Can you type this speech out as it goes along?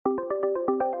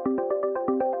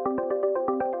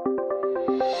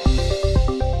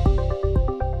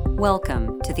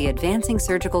Welcome to the Advancing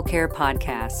Surgical Care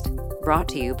podcast, brought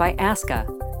to you by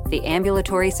ASCA, the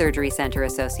Ambulatory Surgery Center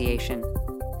Association.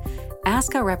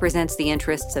 ASCA represents the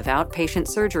interests of outpatient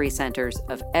surgery centers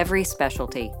of every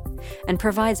specialty and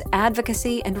provides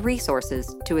advocacy and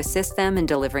resources to assist them in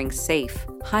delivering safe,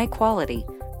 high-quality,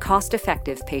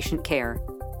 cost-effective patient care.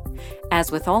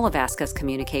 As with all of ASCA's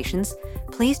communications,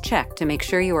 please check to make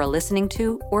sure you are listening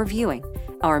to or viewing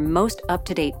our most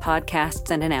up-to-date podcasts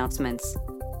and announcements.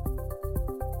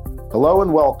 Hello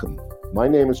and welcome. My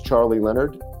name is Charlie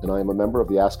Leonard, and I am a member of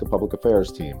the ASCA Public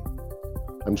Affairs team.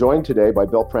 I'm joined today by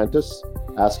Bill Prentice,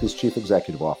 ASCA's Chief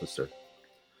Executive Officer.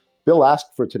 Bill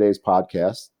asked for today's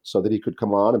podcast so that he could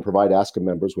come on and provide ASCA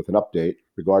members with an update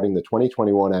regarding the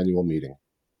 2021 annual meeting.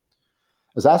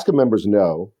 As ASCA members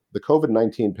know, the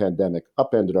COVID-19 pandemic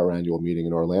upended our annual meeting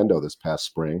in Orlando this past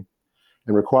spring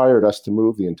and required us to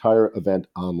move the entire event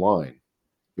online.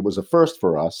 It was a first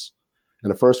for us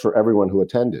and a first for everyone who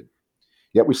attended.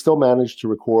 Yet we still managed to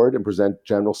record and present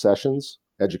general sessions,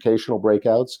 educational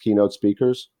breakouts, keynote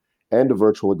speakers, and a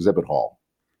virtual exhibit hall.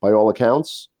 By all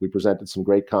accounts, we presented some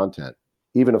great content,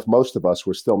 even if most of us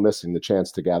were still missing the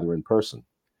chance to gather in person.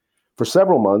 For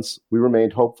several months, we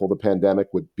remained hopeful the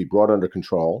pandemic would be brought under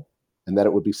control and that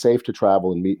it would be safe to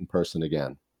travel and meet in person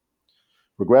again.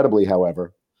 Regrettably,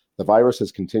 however, the virus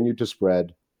has continued to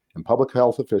spread, and public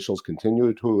health officials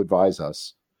continue to advise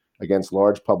us against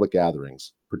large public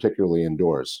gatherings, particularly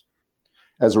indoors.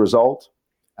 As a result,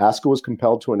 ASCA was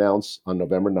compelled to announce on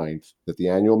November 9th that the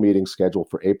annual meeting scheduled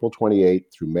for April 28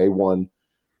 through May 1,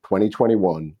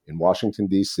 2021 in Washington,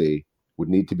 D.C. would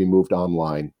need to be moved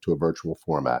online to a virtual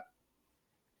format.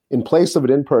 In place of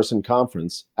an in-person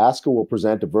conference, ASCA will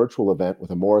present a virtual event with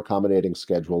a more accommodating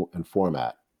schedule and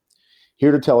format.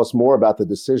 Here to tell us more about the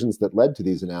decisions that led to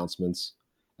these announcements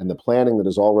and the planning that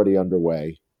is already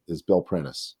underway is Bill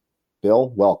Prentice.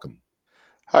 Bill, welcome.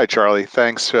 Hi, Charlie.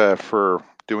 Thanks for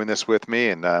doing this with me,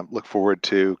 and look forward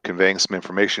to conveying some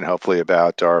information, hopefully,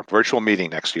 about our virtual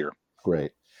meeting next year. Great.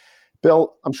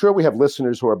 Bill, I'm sure we have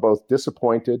listeners who are both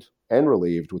disappointed and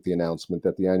relieved with the announcement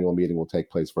that the annual meeting will take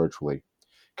place virtually.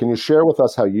 Can you share with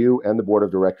us how you and the board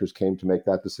of directors came to make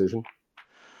that decision?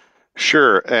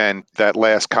 Sure. And that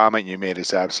last comment you made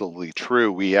is absolutely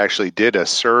true. We actually did a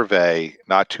survey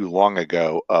not too long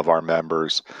ago of our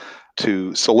members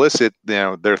to solicit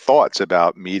their thoughts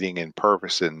about meeting in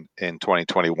person in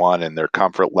 2021 and their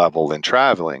comfort level in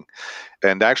traveling.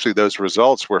 And actually, those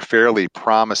results were fairly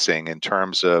promising in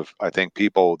terms of, I think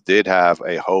people did have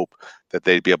a hope that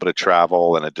they'd be able to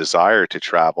travel and a desire to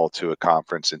travel to a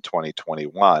conference in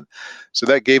 2021. So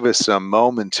that gave us some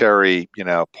momentary,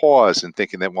 pause in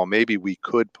thinking that, well, maybe we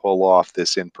could pull off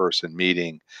this in-person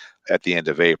meeting at the end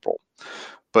of April.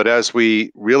 But as we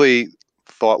really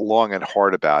thought long and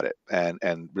hard about it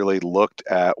and really looked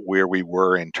at where we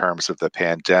were in terms of the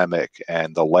pandemic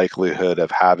and the likelihood of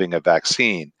having a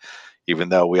vaccine, even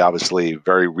though we obviously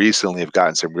very recently have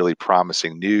gotten some really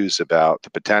promising news about the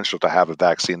potential to have a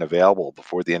vaccine available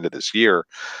before the end of this year,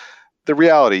 the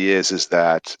reality is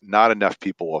that not enough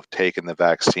people have taken the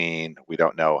vaccine. We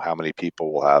don't know how many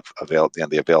people will have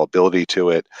the availability to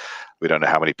it. We don't know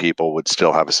how many people would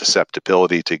still have a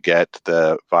susceptibility to get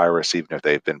the virus, even if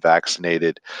they've been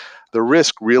vaccinated. The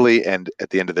risk really, and at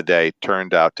the end of the day,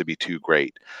 turned out to be too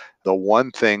great. The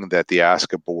one thing that the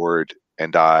ASCA board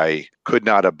and I could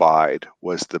not abide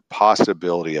was the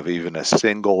possibility of even a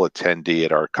single attendee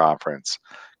at our conference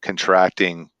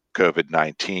contracting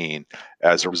COVID-19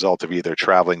 as a result of either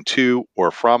traveling to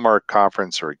or from our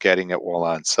conference or getting it while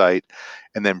on site,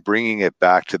 and then bringing it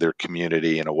back to their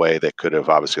community in a way that could have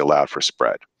obviously allowed for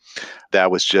spread.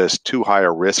 That was just too high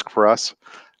a risk for us.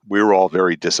 We were all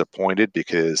very disappointed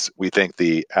because we think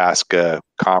the ASCA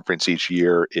conference each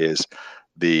year is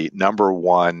the number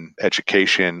one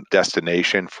education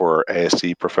destination for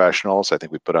ASC professionals. I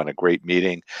think we put on a great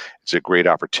meeting. It's a great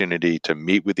opportunity to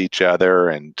meet with each other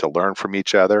and to learn from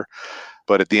each other.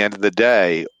 But at the end of the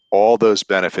day, all those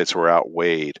benefits were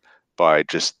outweighed by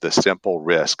just the simple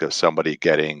risk of somebody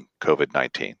getting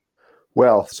COVID-19.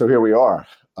 Well, so here we are.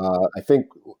 I think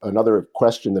another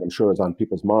question that I'm sure is on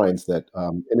people's minds that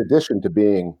in addition to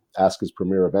being ASCA's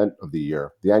premier event of the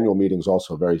year, the annual meeting is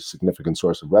also a very significant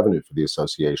source of revenue for the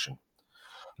association.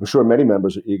 I'm sure many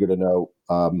members are eager to know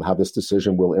how this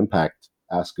decision will impact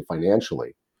ASCA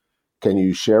financially. Can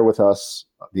you share with us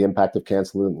the impact of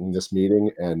canceling this meeting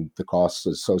and the costs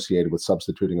associated with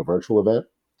substituting a virtual event?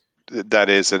 That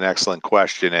is an excellent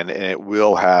question, and it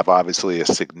will have obviously a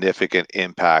significant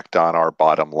impact on our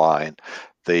bottom line.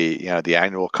 The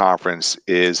annual conference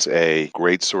is a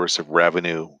great source of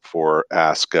revenue for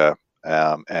ASCA.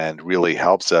 and really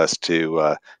helps us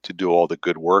to do all the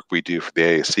good work we do for the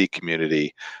ASC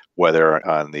community, whether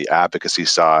on the advocacy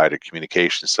side or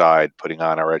communication side, putting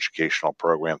on our educational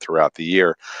program throughout the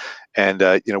year. And,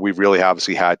 we've really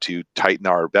obviously had to tighten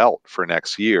our belt for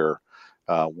next year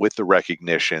with the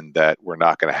recognition that we're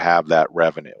not going to have that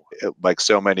revenue. Like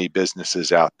so many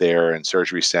businesses out there and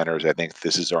surgery centers, I think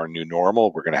this is our new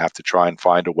normal. We're going to have to try and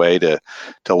find a way to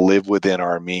live within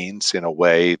our means in a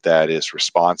way that is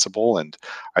responsible. And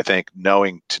I think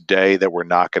knowing today that we're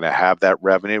not going to have that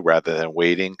revenue rather than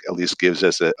waiting at least gives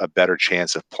us a better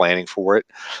chance of planning for it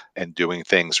and doing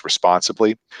things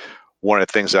responsibly. One of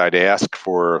the things I'd ask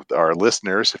for our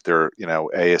listeners, if they're,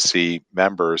 ASC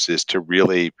members, is to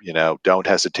really, don't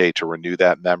hesitate to renew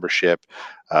that membership,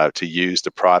 to use the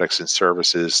products and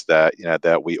services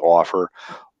that we offer.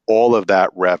 All of that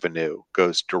revenue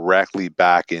goes directly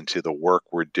back into the work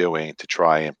we're doing to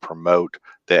try and promote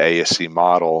the ASC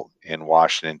model in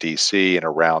Washington, D.C. and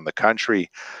around the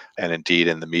country, and indeed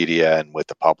in the media and with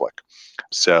the public.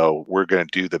 So we're going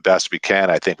to do the best we can.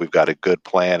 I think we've got a good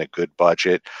plan, a good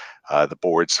budget. The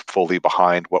board's fully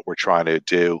behind what we're trying to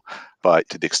do, but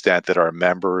to the extent that our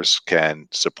members can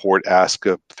support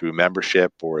ASCA through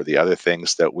membership or the other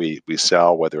things that we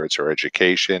sell, whether it's our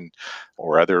education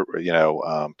or other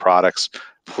products,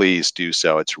 please do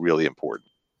so. It's really important.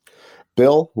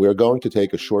 Bill, we're going to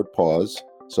take a short pause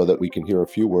so that we can hear a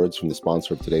few words from the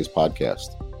sponsor of today's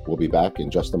podcast. We'll be back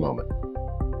in just a moment.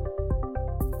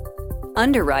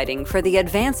 Underwriting for the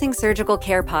Advancing Surgical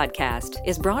Care podcast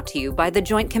is brought to you by the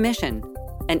Joint Commission,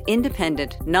 an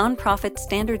independent, nonprofit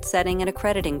standard-setting and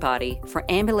accrediting body for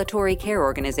ambulatory care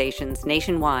organizations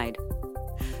nationwide.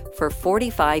 For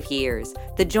 45 years,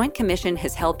 the Joint Commission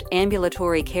has helped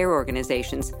ambulatory care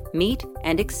organizations meet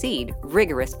and exceed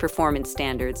rigorous performance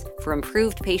standards for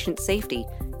improved patient safety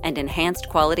and enhanced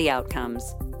quality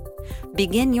outcomes.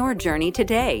 Begin your journey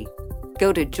today.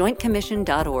 Go to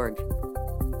jointcommission.org.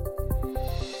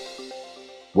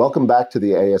 Welcome back to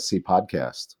the ASC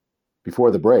podcast.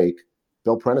 Before the break,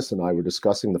 Bill Prentice and I were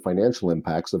discussing the financial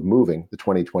impacts of moving the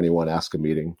 2021 ASCA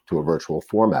meeting to a virtual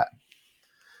format.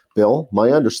 Bill, my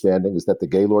understanding is that the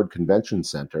Gaylord Convention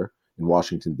Center in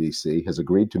Washington, D.C. has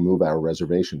agreed to move our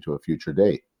reservation to a future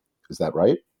date. Is that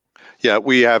right? Yeah,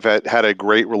 we have had a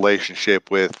great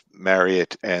relationship with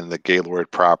Marriott and the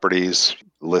Gaylord properties.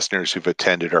 Listeners who've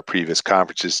attended our previous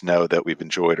conferences know that we've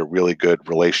enjoyed a really good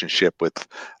relationship with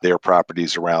their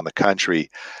properties around the country.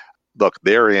 Look,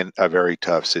 they're in a very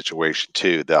tough situation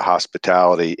too. The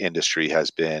hospitality industry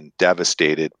has been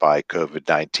devastated by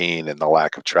COVID-19 and the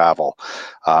lack of travel.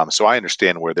 So I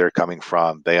understand where they're coming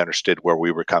from. They understood where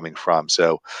we were coming from.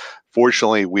 So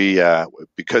fortunately, we,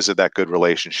 because of that good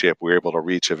relationship, we were able to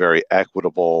reach a very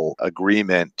equitable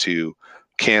agreement to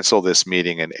cancel this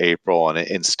meeting in April. And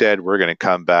instead, we're going to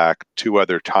come back 2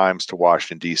 other times to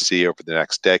Washington, D.C. over the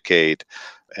next decade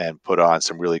and put on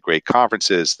some really great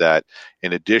conferences that,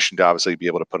 in addition to obviously be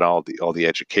able to put on all the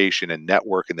education and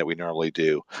networking that we normally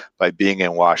do, by being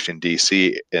in Washington,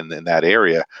 D.C. in that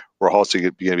area, we're also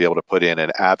going to be able to put in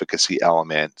an advocacy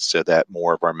element so that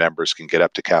more of our members can get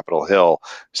up to Capitol Hill,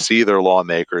 see their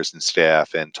lawmakers and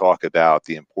staff, and talk about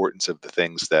the importance of the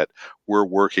things that we're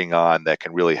working on that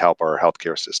can really help our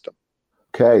healthcare system.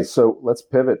 Okay, so let's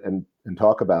pivot and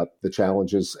talk about the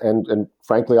challenges and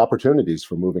frankly, opportunities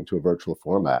for moving to a virtual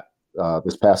format.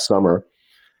 This past summer,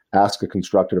 ASCA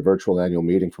constructed a virtual annual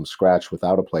meeting from scratch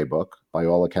without a playbook. By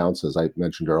all accounts, as I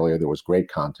mentioned earlier, there was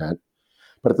great content.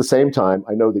 But at the same time,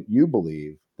 I know that you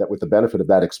believe that with the benefit of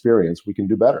that experience, we can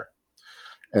do better.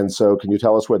 And so can you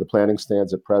tell us where the planning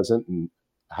stands at present and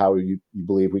how you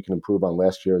believe we can improve on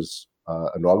last year's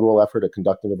inaugural effort at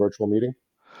conducting a virtual meeting?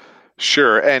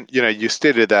 Sure. And, you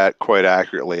stated that quite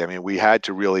accurately. I mean, we had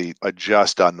to really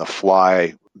adjust on the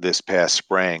fly this past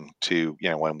spring to,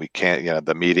 when we can't,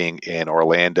 the meeting in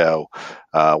Orlando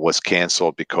was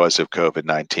canceled because of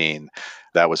COVID-19.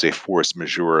 That was a force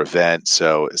majeure event.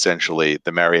 So essentially,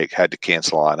 the Marriott had to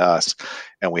cancel on us,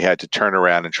 and we had to turn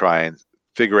around and try and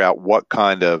figure out what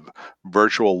kind of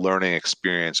virtual learning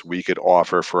experience we could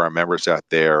offer for our members out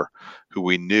there who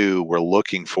we knew were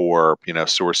looking for,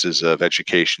 sources of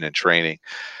education and training.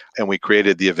 And we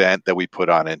created the event that we put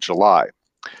on in July.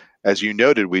 As you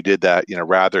noted, we did that,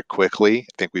 rather quickly.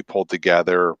 I think we pulled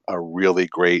together a really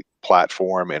great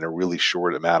platform in a really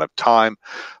short amount of time.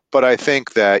 But I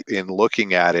think that in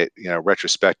looking at it,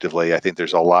 retrospectively, I think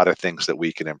there's a lot of things that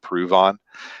we can improve on.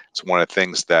 It's one of the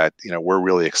things that, we're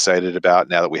really excited about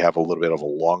now that we have a little bit of a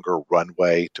longer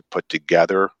runway to put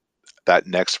together that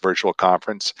next virtual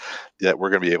conference, that we're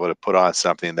going to be able to put on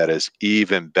something that is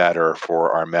even better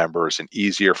for our members and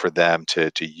easier for them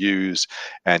to use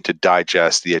and to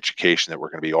digest the education that we're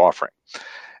going to be offering.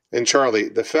 And Charlie,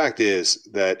 the fact is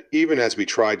that even as we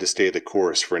tried to stay the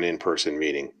course for an in-person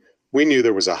meeting, we knew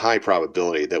there was a high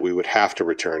probability that we would have to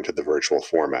return to the virtual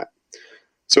format.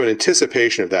 So in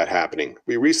anticipation of that happening,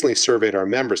 we recently surveyed our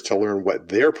members to learn what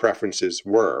their preferences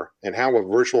were and how a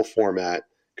virtual format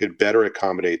could better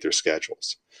accommodate their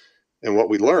schedules. And what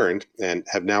we learned, and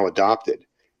have now adopted,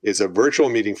 is a virtual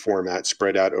meeting format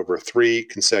spread out over 3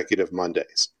 consecutive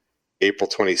Mondays, April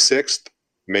 26th,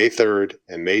 May 3rd,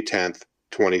 and May 10th,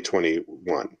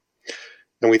 2021.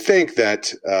 And we think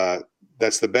that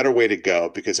that's the better way to go,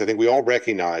 because I think we all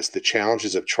recognize the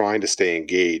challenges of trying to stay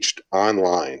engaged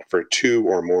online for 2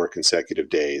 or more consecutive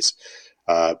days.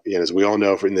 And as we all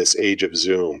know, in this age of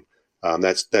Zoom,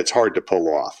 that's hard to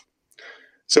pull off.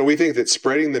 So we think that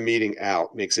spreading the meeting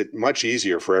out makes it much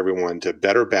easier for everyone to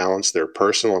better balance their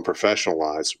personal and professional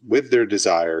lives with their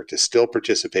desire to still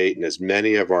participate in as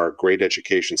many of our great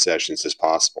education sessions as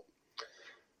possible.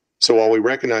 So while we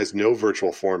recognize no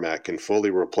virtual format can fully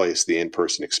replace the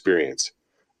in-person experience,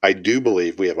 I do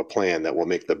believe we have a plan that will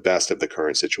make the best of the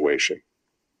current situation.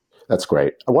 That's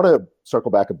great. I want to circle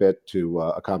back a bit to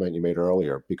a comment you made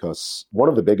earlier, because one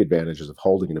of the big advantages of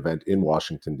holding an event in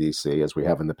Washington, D.C., as we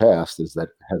have in the past, is that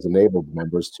it has enabled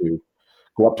members to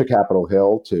go up to Capitol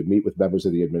Hill to meet with members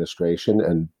of the administration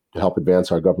and to help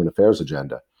advance our government affairs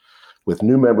agenda. With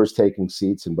new members taking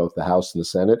seats in both the House and the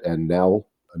Senate, and now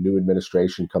a new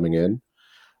administration coming in,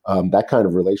 that kind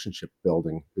of relationship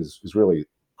building is really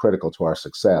critical to our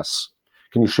success.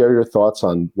 Can you share your thoughts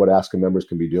on what ASCA members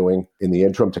can be doing in the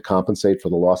interim to compensate for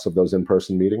the loss of those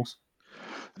in-person meetings?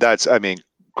 That's,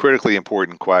 critically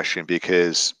important question,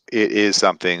 because it is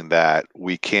something that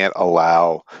we can't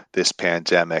allow this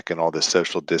pandemic and all this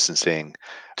social distancing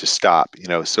to stop.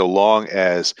 So long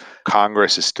as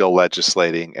Congress is still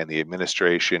legislating and the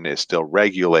administration is still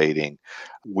regulating,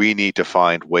 we need to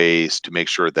find ways to make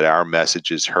sure that our message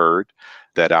is heard,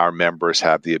 that our members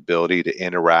have the ability to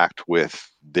interact with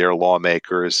their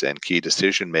lawmakers and key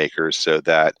decision makers, so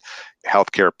that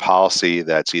healthcare policy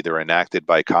that's either enacted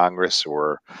by Congress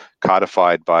or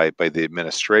codified by the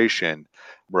administration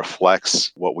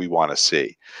reflects what we want to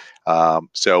see.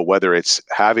 So whether it's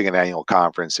having an annual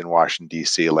conference in Washington,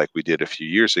 D.C., like we did a few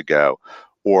years ago,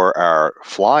 or our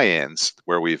fly-ins,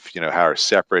 where we've, our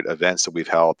separate events that we've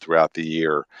held throughout the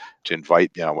year to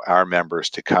invite, our members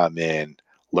to come in,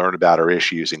 learn about our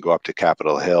issues, and go up to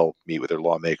Capitol Hill, meet with their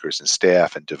lawmakers and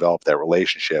staff, and develop that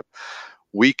relationship.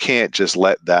 We can't just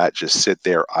let that just sit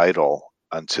there idle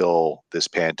until this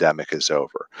pandemic is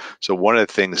over. So one of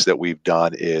the things that we've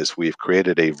done is we've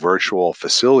created a virtual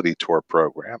facility tour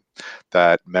program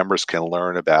that members can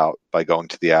learn about by going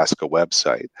to the ASCA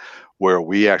website, where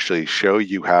we actually show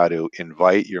you how to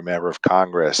invite your member of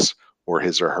Congress or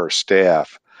his or her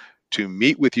staff to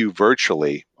meet with you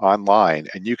virtually online,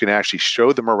 and you can actually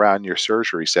show them around your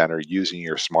surgery center using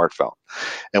your smartphone.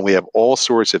 And we have all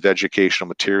sorts of educational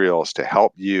materials to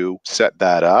help you set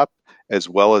that up, as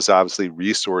well as obviously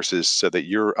resources so that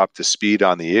you're up to speed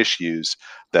on the issues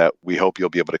that we hope you'll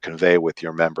be able to convey with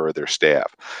your member or their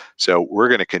staff. So we're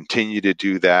going to continue to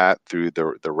do that through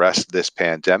the rest of this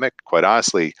pandemic. Quite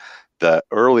honestly, the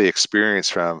early experience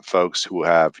from folks who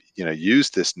have,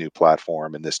 used this new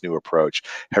platform and this new approach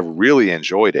have really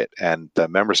enjoyed it. And the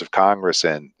members of Congress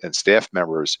and staff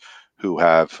members who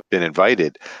have been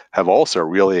invited have also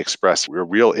really expressed a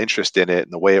real interest in it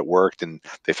and the way it worked, and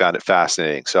they found it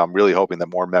fascinating. So I'm really hoping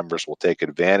that more members will take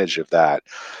advantage of that,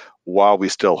 while we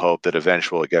still hope that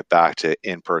eventually we'll get back to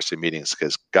in-person meetings,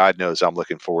 because God knows I'm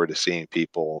looking forward to seeing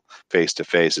people face to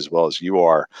face as well as you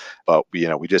are. But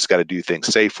we just got to do things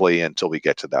safely until we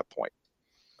get to that point.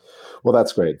 Well,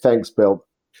 that's great. Thanks, Bill.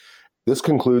 This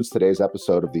concludes today's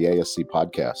episode of the ASC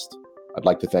podcast. I'd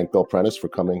like to thank Bill Prentice for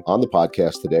coming on the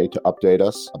podcast today to update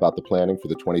us about the planning for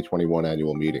the 2021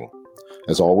 annual meeting.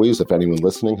 As always, if anyone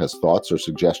listening has thoughts or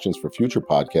suggestions for future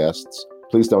podcasts,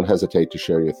 please don't hesitate to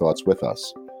share your thoughts with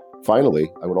us.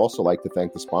 Finally, I would also like to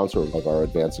thank the sponsor of our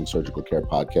Advancing Surgical Care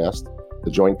podcast,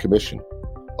 the Joint Commission,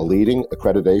 a leading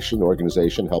accreditation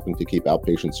organization helping to keep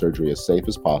outpatient surgery as safe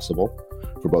as possible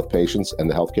for both patients and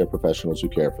the healthcare professionals who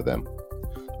care for them.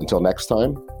 Until next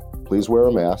time, please wear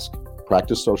a mask,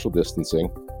 practice social distancing,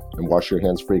 and wash your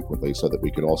hands frequently so that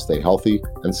we can all stay healthy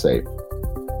and safe.